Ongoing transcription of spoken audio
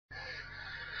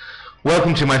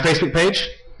Welcome to my Facebook page.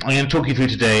 I'm going to talk you through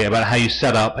today about how you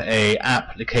set up an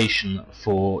application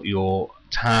for your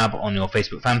tab on your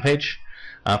Facebook fan page.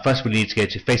 First we need to go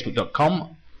to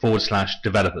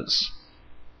facebook.com/developers.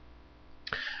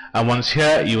 And once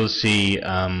here you will see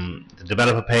the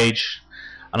developer page,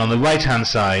 and on the right hand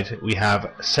side we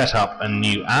have set up a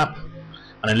new app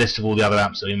and a list of all the other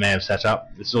apps that we may have set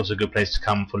up. This is also a good place to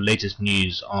come for latest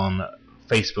news on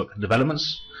Facebook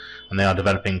developments, and they are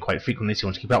developing quite frequently, so you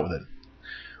want to keep up with it.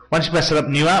 Once you press set up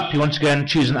new app, you want to go and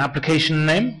choose an application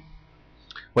name,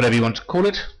 whatever you want to call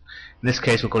it. In this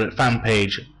case we'll call it Fan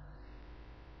Page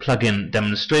Plugin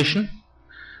Demonstration.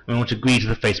 We want to agree to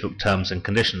the Facebook terms and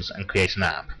conditions and create an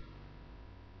app.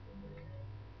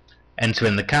 Enter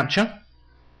in the captcha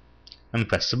and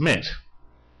press submit.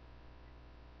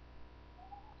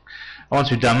 And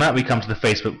once we've done that, we come to the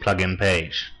Facebook plugin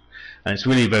page, and it's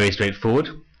really very straightforward.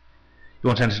 You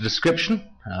want to enter a description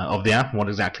of the app and what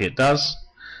exactly it does.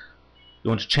 You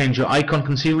want to change your icon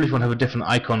conceivably if you want to have a different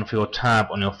icon for your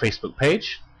tab on your Facebook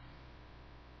page.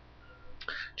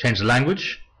 Change the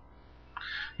language.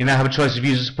 You now have a choice of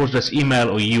user support address, email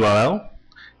or URL.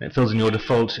 And it fills in your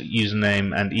default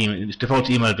username and default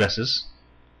email addresses.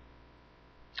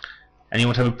 And you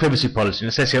want to have a privacy policy.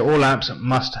 And it says here all apps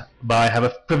must have a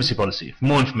privacy policy. For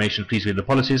more information, please read the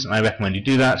policies, and I recommend you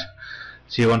do that.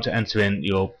 So you want to enter in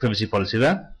your privacy policy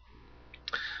there.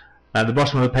 At the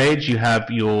bottom of the page you have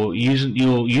your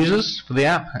users for the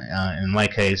app. In my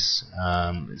case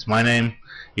it's my name.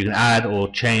 You can add or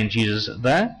change users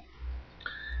there.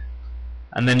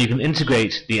 And then you can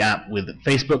integrate the app with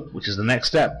Facebook, which is the next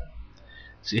step.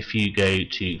 So if you go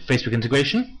to Facebook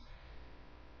integration,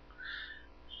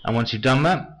 and once you've done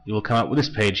that, you will come up with this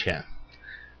page here.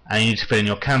 And you need to fill in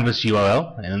your Canvas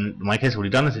URL. In my case, I've already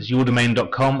done this. It's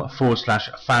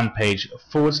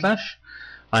yourdomain.com/fanpage/.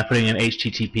 I'm putting in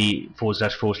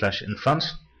http:// in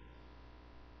front.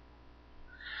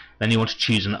 Then you want to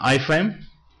choose an iframe.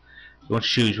 You want to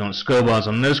choose if you want scroll bars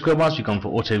or no scroll bars. You've gone for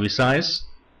auto resize.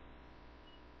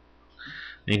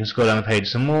 And you can scroll down the page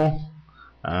some more.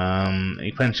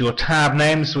 You put into your tab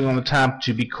name, so we want the tab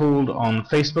to be called on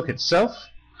Facebook itself.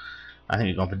 I think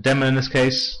we've gone for demo in this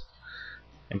case.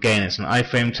 Again, it's an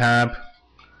iframe tab.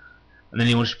 And then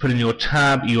you want to put in your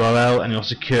tab URL and your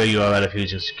secure URL if you're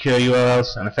using secure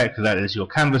URLs, and effectively that is your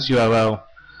Canvas URL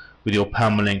with your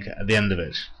permalink at the end of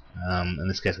it. In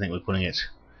this case I think we're calling it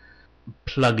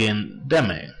plugin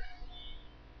demo,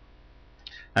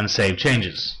 and save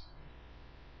changes.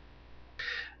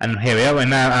 And here we are, we're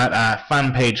now at our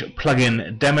fan page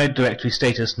plugin demo directory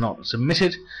status not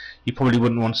submitted. You probably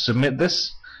wouldn't want to submit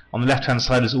this. On the left hand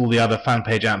side is all the other fan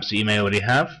page apps that you may already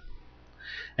have.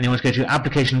 And you want to go to your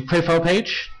application profile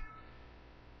page.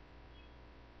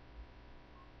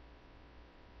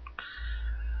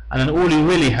 And then all you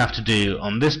really have to do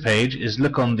on this page is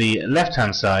look on the left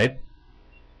hand side,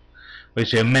 where you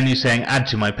see a menu saying add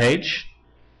to my page.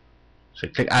 So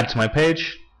click add to my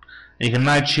page, and you can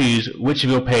now choose which of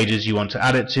your pages you want to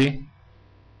add it to. And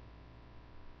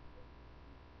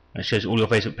it shows all your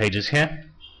Facebook pages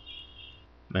here.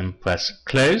 Then press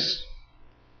close.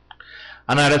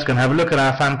 And now let's go and have a look at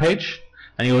our fan page,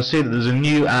 and you will see that there's a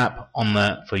new app on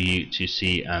there for you to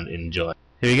see and enjoy.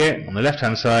 Here we go, on the left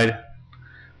hand side,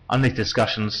 underneath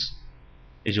discussions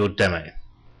is your demo.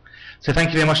 So thank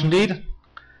you very much indeed.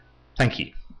 Thank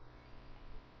you.